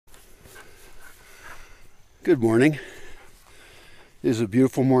Good morning. It is a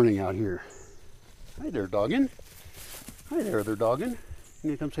beautiful morning out here. Hi there, doggin. Hi there, other doggin.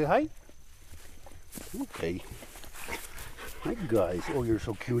 You gonna come say hi? Okay. Hi, guys. Oh, you're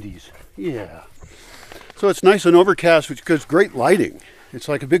so cuties. Yeah. So it's nice and overcast, which gives great lighting. It's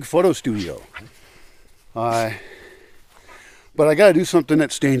like a big photo studio. But I got to do something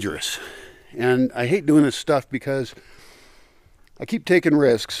that's dangerous. And I hate doing this stuff because I keep taking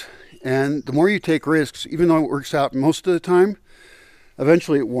risks. And the more you take risks, even though it works out most of the time,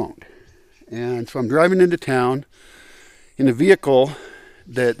 eventually it won't. And so I'm driving into town in a vehicle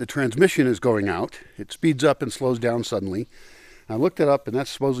that the transmission is going out. It speeds up and slows down suddenly. I looked it up, and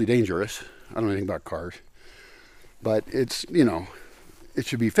that's supposedly dangerous. I don't know anything about cars. But it's, it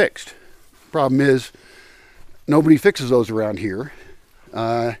should be fixed. Problem is, nobody fixes those around here.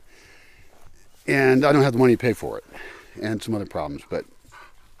 And I don't have the money to pay for it. And some other problems, but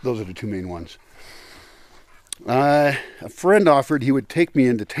those are the two main ones. A friend offered he would take me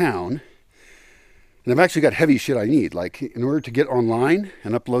into town. And I've actually got heavy shit I need. Like, in order to get online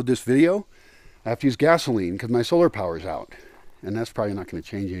and upload this video, I have to use gasoline because my solar power's out. And that's probably not going to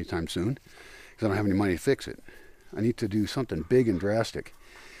change anytime soon because I don't have any money to fix it. I need to do something big and drastic.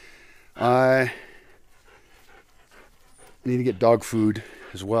 I need to get dog food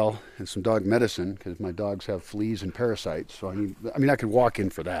as well and some dog medicine because my dogs have fleas and parasites. So I could walk in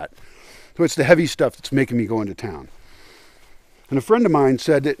for that. So it's the heavy stuff that's making me go into town. And a friend of mine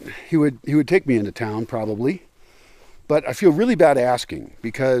said that he would take me into town probably, but I feel really bad asking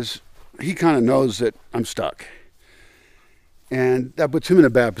because he kind of knows that I'm stuck. And that puts him in a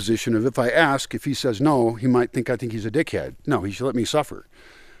bad position of if I ask, if he says no, he might think I think he's a dickhead. No, he should let me suffer.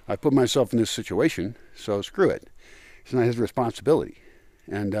 I put myself in this situation, so screw it. It's not his responsibility.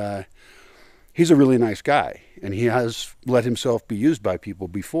 And he's a really nice guy, and he has let himself be used by people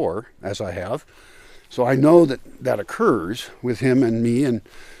before, as I have. So I know that that occurs with him and me and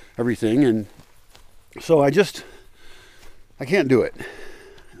everything, and so I can't do it.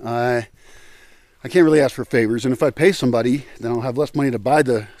 I can't really ask for favors, and if I pay somebody, then I'll have less money to buy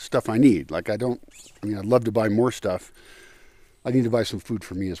the stuff I need. Like I'd love to buy more stuff. I need to buy some food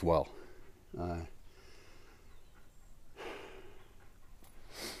for me as well.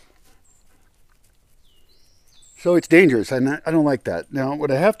 So it's dangerous, and I don't like that. Now, what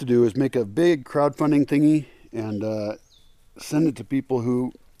I have to do is make a big crowdfunding thingy and send it to people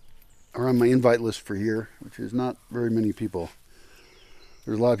who are on my invite list for here, which is not very many people.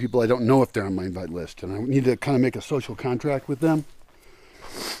 There's a lot of people I don't know if they're on my invite list, and I need to kind of make a social contract with them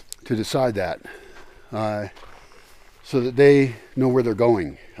to decide that so that they know where they're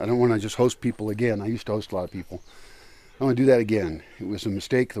going. I don't want to just host people again. I used to host a lot of people. I want to do that again. It was a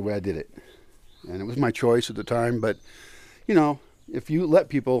mistake the way I did it. And it was my choice at the time, but, if you let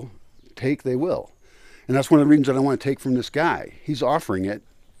people take, they will. And that's one of the reasons that I want to take from this guy. He's offering it,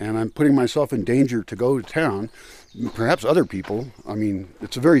 and I'm putting myself in danger to go to town. Perhaps other people.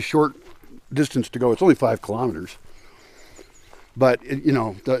 It's a very short distance to go. It's only 5 kilometers. But,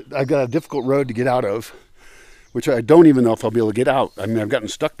 I've got a difficult road to get out of, which I don't even know if I'll be able to get out. I've gotten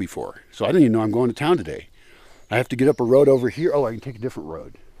stuck before, so I don't even know I'm going to town today. I have to get up a road over here. Oh, I can take a different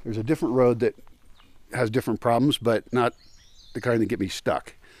road. There's a different road that has different problems, but not the kind that get me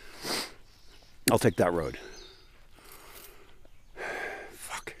stuck. I'll take that road.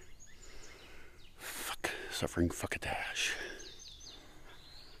 Fuck. Suffering fuckatash.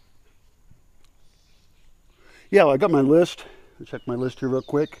 Yeah, well, I got my list. I'll check my list here real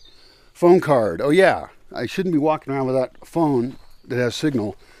quick. Phone card. Oh yeah, I shouldn't be walking around without a phone that has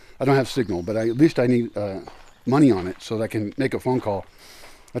signal. I don't have signal, but at least I need money on it so that I can make a phone call.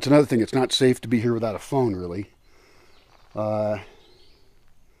 That's another thing. It's not safe to be here without a phone, really.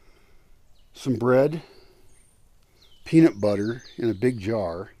 Some bread, peanut butter in a big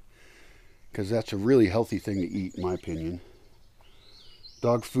jar, because that's a really healthy thing to eat, in my opinion.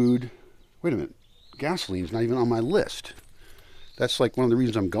 Dog food. Wait a minute. Gasoline's not even on my list. That's like one of the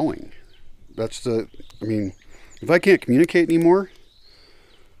reasons I'm going. If I can't communicate anymore,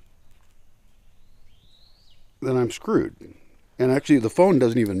 then I'm screwed. And actually, the phone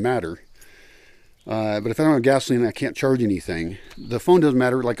doesn't even matter. But if I don't have gasoline and I can't charge anything, the phone doesn't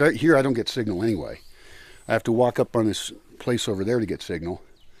matter. Like right here, I don't get signal anyway. I have to walk up on this place over there to get signal.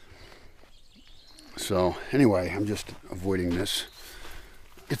 So anyway, I'm just avoiding this.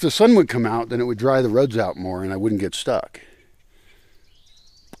 If the sun would come out, then it would dry the roads out more and I wouldn't get stuck.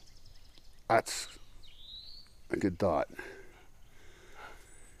 That's a good thought.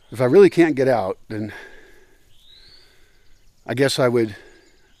 If I really can't get out, then I guess I would,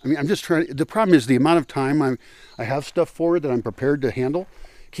 I'm just trying, the problem is the amount of time I have stuff for that I'm prepared to handle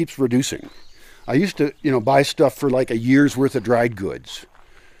keeps reducing. I used to, buy stuff for like a year's worth of dried goods.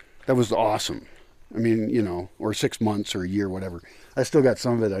 That was awesome. I mean, or 6 months or a year, whatever. I still got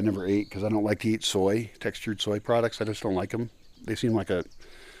some of it I never ate because I don't like to eat textured soy products. I just don't like them. They seem like a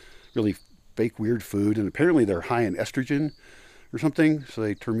really fake, weird food. And apparently they're high in estrogen or something. So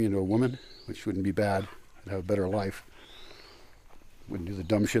they turn me into a woman, which wouldn't be bad. I'd have a better life. Wouldn't do the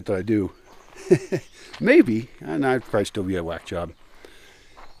dumb shit that I do. Maybe. And I'd probably still be a whack job.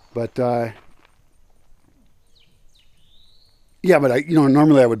 But, yeah, but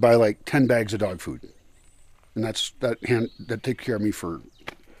normally I would buy like 10 bags of dog food. And that takes care of me for,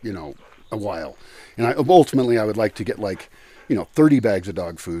 a while. And ultimately I would like to get like, 30 bags of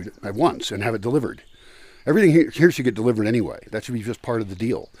dog food at once and have it delivered. Everything here should get delivered anyway. That should be just part of the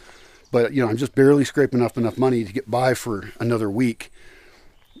deal. But, I'm just barely scraping up enough money to get by for another week.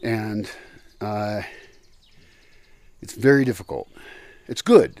 And it's very difficult. It's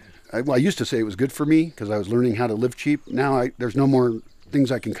good. I used to say it was good for me because I was learning how to live cheap. Now there's no more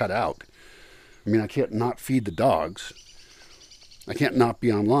things I can cut out. I mean, I can't not feed the dogs. I can't not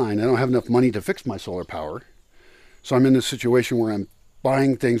be online. I don't have enough money to fix my solar power. So I'm in this situation where I'm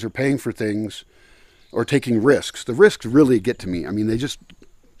buying things or paying for things or taking risks. The risks really get to me. I mean,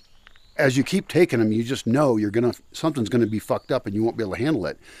 as you keep taking them, you just know something's going to be fucked up and you won't be able to handle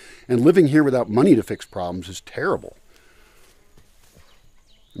it. And living here without money to fix problems is terrible.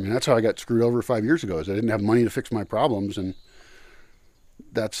 I mean, that's how I got screwed over 5 years ago, is I didn't have money to fix my problems, and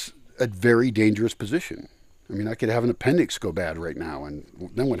that's a very dangerous position. I mean, I could have an appendix go bad right now, and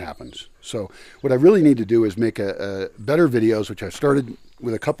then what happens? So what I really need to do is make a better videos, which I started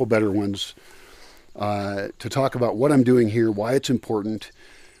with a couple better ones, to talk about what I'm doing here, why it's important,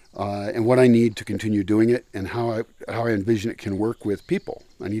 and what I need to continue doing it, and how I envision it can work with people.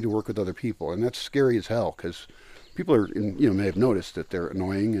 I need to work with other people, and that's scary as hell, because people may have noticed that they're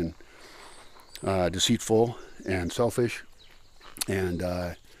annoying and deceitful and selfish, and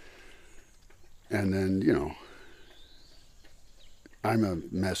then I'm a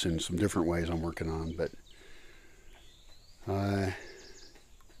mess in some different ways I'm working on, but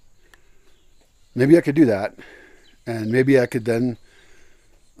maybe I could do that, and maybe I could then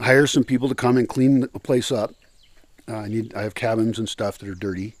hire some people to come and clean the place up. I have cabins and stuff that are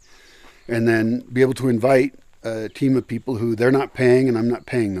dirty, and then be able to invite a team of people who they're not paying and I'm not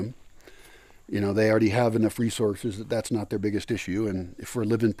paying them. They already have enough resources that's not their biggest issue. And if we're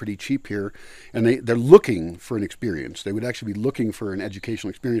living pretty cheap here, and they're looking for an experience, they would actually be looking for an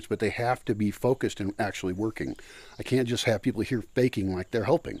educational experience, but they have to be focused and actually working. I can't just have people here faking like they're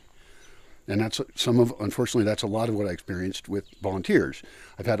helping. And unfortunately, that's a lot of what I experienced with volunteers.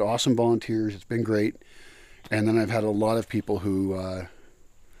 I've had awesome volunteers. It's been great. And then I've had a lot of people who,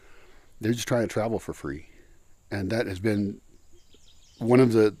 they're just trying to travel for free. And that has been one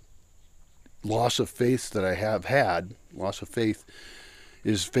of the loss of faith that I have had. Loss of faith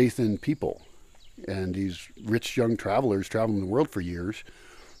is faith in people. And these rich young travelers traveling the world for years.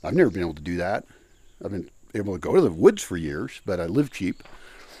 I've never been able to do that. I've been able to go to the woods for years, but I live cheap.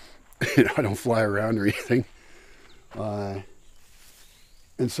 I don't fly around or anything. And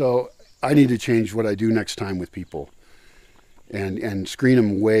so I need to change what I do next time with people. And screen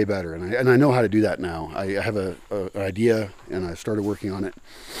them way better. And I know how to do that now. I have an idea, and I started working on it,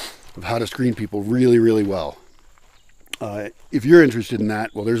 of how to screen people really, really well. If you're interested in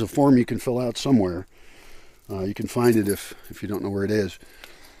that, well, there's a form you can fill out somewhere. You can find it if you don't know where it is.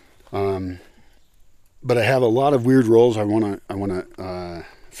 But I have a lot of weird roles I want to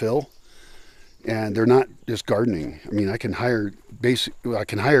fill, and they're not just gardening. I mean, I can hire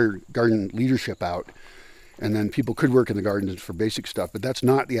garden leadership out. And then people could work in the gardens for basic stuff, but that's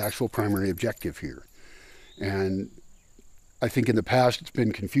not the actual primary objective here. And I think in the past it's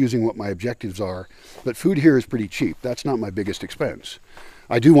been confusing what my objectives are, but food here is pretty cheap. That's not my biggest expense.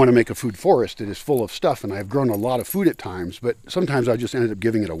 I do want to make a food forest that is full of stuff, and I've grown a lot of food at times, but sometimes I just ended up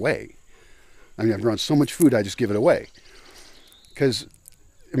giving it away. I mean, I've grown so much food, I just give it away. Because,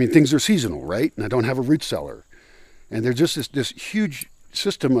 things are seasonal, right? And I don't have a root cellar. And there's just this huge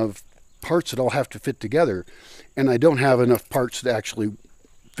system of parts that all have to fit together, and I don't have enough parts to actually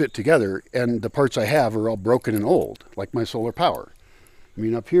fit together, and the parts I have are all broken and old, like my solar power.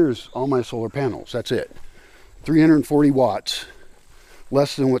 Up here's all my solar panels. That's it. 340 watts,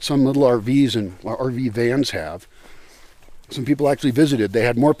 less than what some little RVs and RV vans have. Some people actually visited. They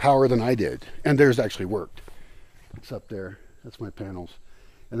had more power than I did, and theirs actually worked. It's up there. That's my panels.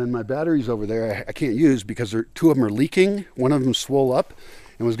 And then my batteries over there I can't use because two of them are leaking. One of them swole up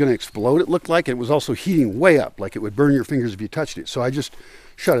and was going to explode, it looked like. It was also heating way up, like it would burn your fingers if you touched it. So I just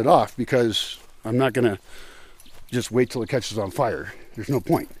shut it off because I'm not going to just wait till it catches on fire. There's no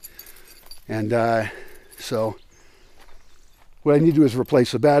point. And so what I need to do is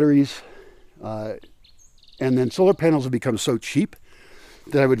replace the batteries. And then solar panels have become so cheap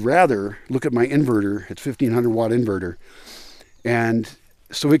that I would rather look at my inverter. It's 1500 watt inverter. And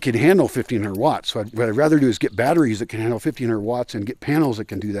so it can handle 1500 watts. So what I'd rather do is get batteries that can handle 1500 watts and get panels that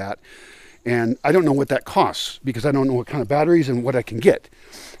can do that. And I don't know what that costs because I don't know what kind of batteries and what I can get.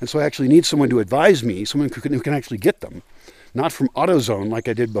 And so I actually need someone to advise me, someone who can actually get them. Not from AutoZone like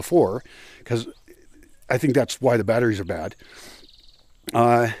I did before, because I think that's why the batteries are bad.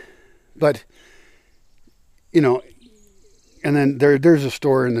 But, you know, and then there's a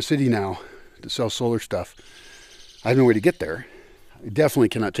store in the city now that sells solar stuff. I have no way to get there. I definitely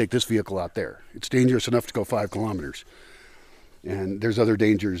cannot take this vehicle out there. It's dangerous enough to go 5 kilometers. And there's other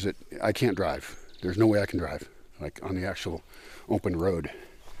dangers that I can't drive. There's no way I can drive, like on the actual open road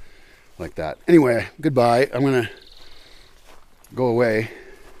like that. Anyway, goodbye. I'm going to go away.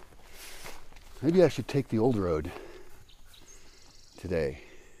 Maybe I should take the old road today.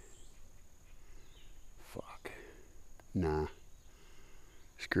 Fuck. Nah.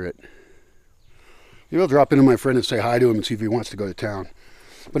 Screw it. Maybe I'll drop into my friend and say hi to him and see if he wants to go to town.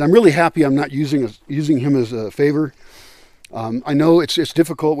 But I'm really happy I'm not using him as a favor. I know it's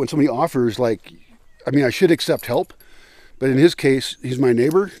difficult when somebody offers, like, I mean, I should accept help. But in his case, he's my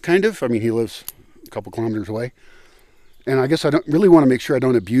neighbor, kind of. I mean, he lives a couple kilometers away. And I guess I don't really want to make sure I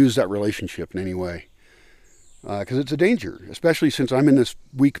don't abuse that relationship in any way. Because it's a danger, especially since I'm in this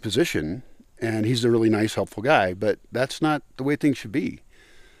weak position and he's a really nice, helpful guy. But that's not the way things should be.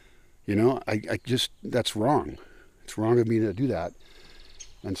 You know, I just, that's wrong. It's wrong of me to do that.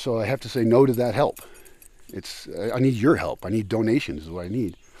 And so I have to say no to that help. I need your help. I need donations is what I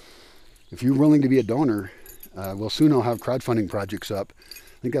need. If you're willing to be a donor, well, soon I'll have crowdfunding projects up.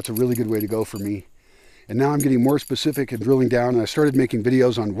 I think that's a really good way to go for me. And now I'm getting more specific and drilling down. And I started making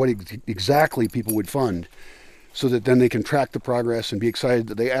videos on what exactly people would fund so that then they can track the progress and be excited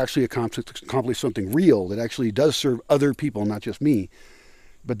that they actually accomplish something real that actually does serve other people, not just me.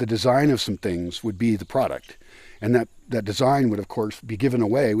 But the design of some things would be the product. And that design would, of course, be given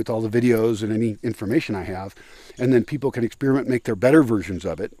away with all the videos and any information I have. And then people can experiment, make their better versions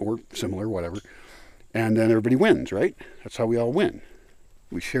of it, or similar, whatever. And then everybody wins, right? That's how we all win.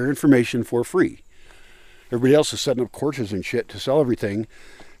 We share information for free. Everybody else is setting up courses and shit to sell everything.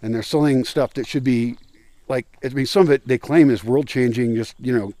 And they're selling stuff that should be, like, I mean, some of it they claim is world-changing, just,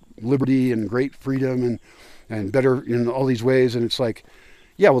 you know, liberty and great freedom and better in all these ways. And it's like,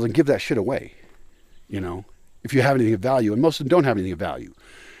 yeah, well, then give that shit away, you know, if you have anything of value. And most of them don't have anything of value.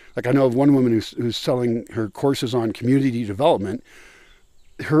 Like, I know of one woman who's selling her courses on community development.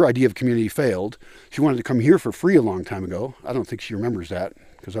 Her idea of community failed. She wanted to come here for free a long time ago. I don't think she remembers that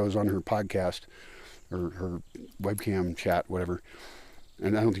because I was on her podcast or her webcam chat, whatever.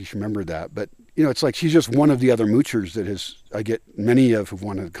 And I don't think she remembered that. But, you know, it's like she's just one of the other moochers that I get many of who've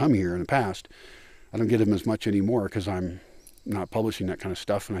wanted to come here in the past. I don't get them as much anymore because I'm not publishing that kind of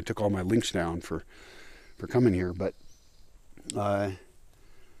stuff, and I took all my links down for coming here. But I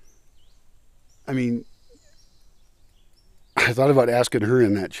mean, I thought about asking her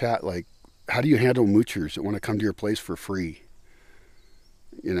in that chat, like, how do you handle moochers that want to come to your place for free?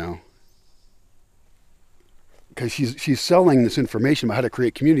 You know, because she's selling this information about how to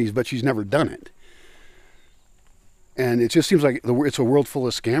create communities, but she's never done it. And it just seems like it's a world full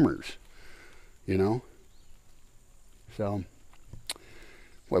of scammers, you know? So,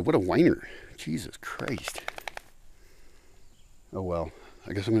 boy, what a whiner. Jesus Christ. Oh, well,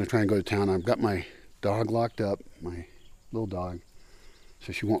 I guess I'm going to try and go to town. I've got my dog locked up, my little dog,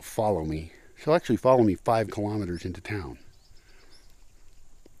 so she won't follow me. She'll actually follow me 5 kilometers into town.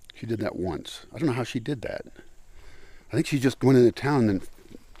 She did that once. I don't know how she did that. I think she just went into town and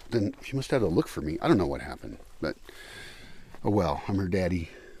then she must have to look for me. I don't know what happened, but oh well, I'm her daddy,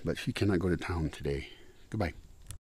 but she cannot go to town today. Goodbye.